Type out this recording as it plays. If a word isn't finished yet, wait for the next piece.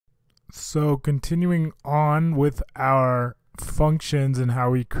So continuing on with our functions and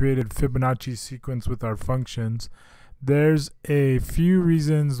how we created Fibonacci sequence with our functions, there's a few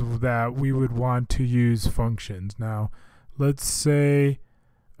reasons that we would want to use functions. Now, let's say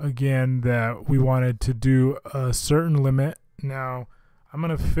again that we wanted to do a certain limit. Now, I'm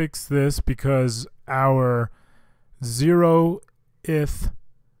going to fix this because our 0th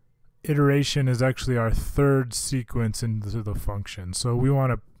iteration is actually our third sequence into the function. So we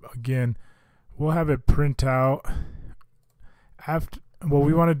want to, again, we'll have it print out after. What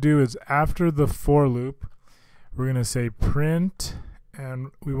we want to do is after the for loop, we're going to say print,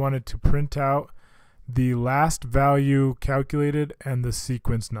 and we want it to print out the last value calculated and the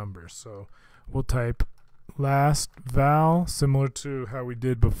sequence number. So we'll type last val, similar to how we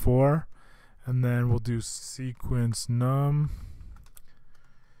did before, and then we'll do sequence num,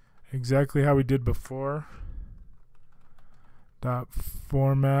 exactly how we did before. Dot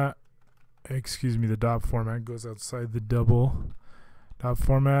format, excuse me, the dot format goes outside the double dot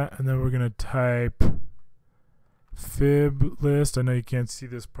format, and then we're going to type fib list. I know you can't see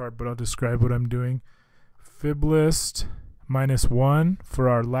this part, but I'll describe what I'm doing. Fib list -1 for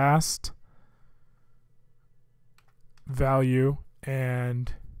our last value,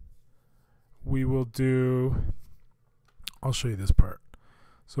 and we will do, I'll show you this part.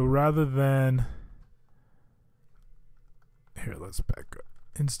 So rather than, here, let's back up.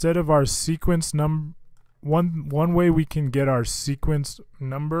 Instead of our sequence number, one way we can get our sequence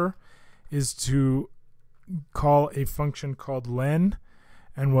number is to call a function called len,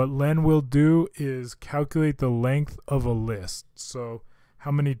 and what len will do is calculate the length of a list. So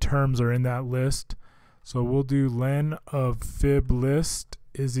how many terms are in that list? So we'll do len of fib list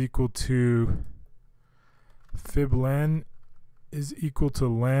is equal to fib len is equal to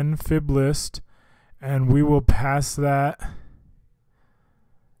len fib list, and we will pass that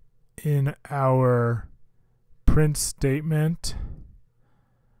in our print statement.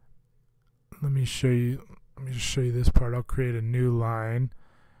 Let me just show you this part. I'll create a new line.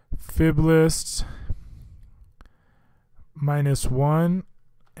 Fib list -1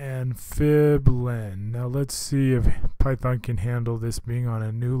 and fib len. Now let's see if Python can handle this being on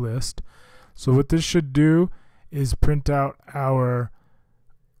a new list. So what this should do is print out our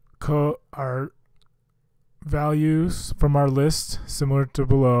values from our list, similar to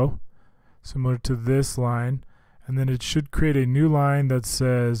below, similar to this line, and then it should create a new line that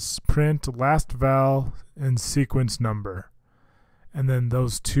says print last val and sequence number, and then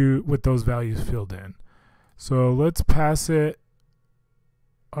those two with those values filled in. So let's pass it,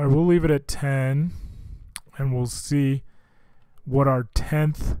 or we'll leave it at 10, and we'll see what our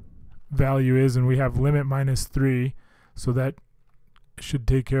 10th value is, and we have limit -3, so that should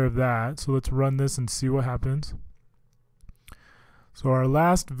take care of that. So let's run this and see what happens. So our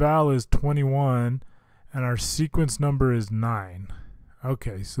last val is 21, and our sequence number is 9.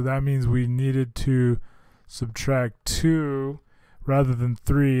 Okay, so that means we needed to subtract 2 rather than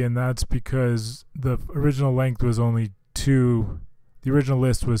 3, and that's because the original length was only 2. The original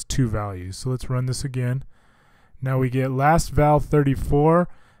list was 2 values. So let's run this again. Now we get last val 34,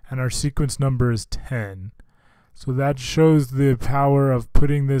 and our sequence number is 10. So that shows the power of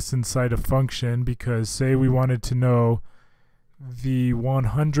putting this inside a function, because say we wanted to know the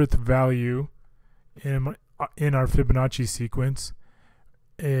 100th value in our Fibonacci sequence.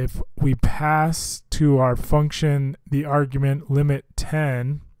 If we pass to our function the argument limit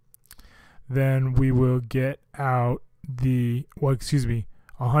 10, then we will get out the,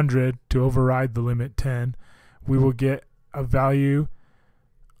 100 to override the limit 10. We will get a value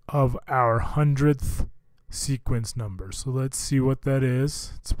of our 100th sequence number. So let's see what that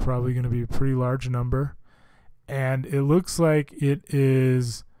is. It's probably going to be a pretty large number, and it looks like it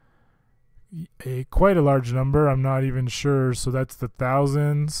is quite a large number. I'm not even sure. So that's the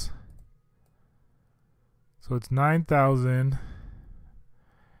thousands. So it's 9,000.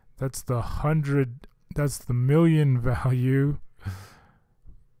 That's the 100. That's the million value.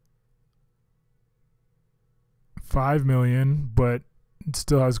 5 million, but it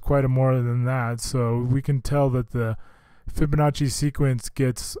still has quite a more than that. So we can tell that the Fibonacci sequence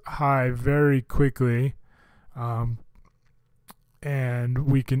gets high very quickly. And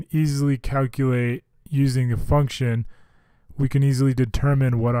we can easily calculate, using a function, we can easily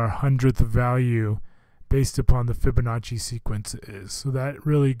determine what our 100th value based upon the Fibonacci sequence is. So that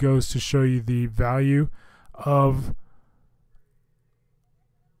really goes to show you the value of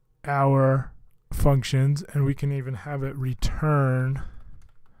our functions, and we can even have it return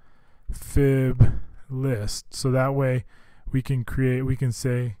fib list. So that way we can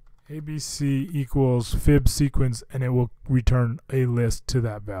say ABC equals fib sequence, and it will return a list to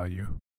that value.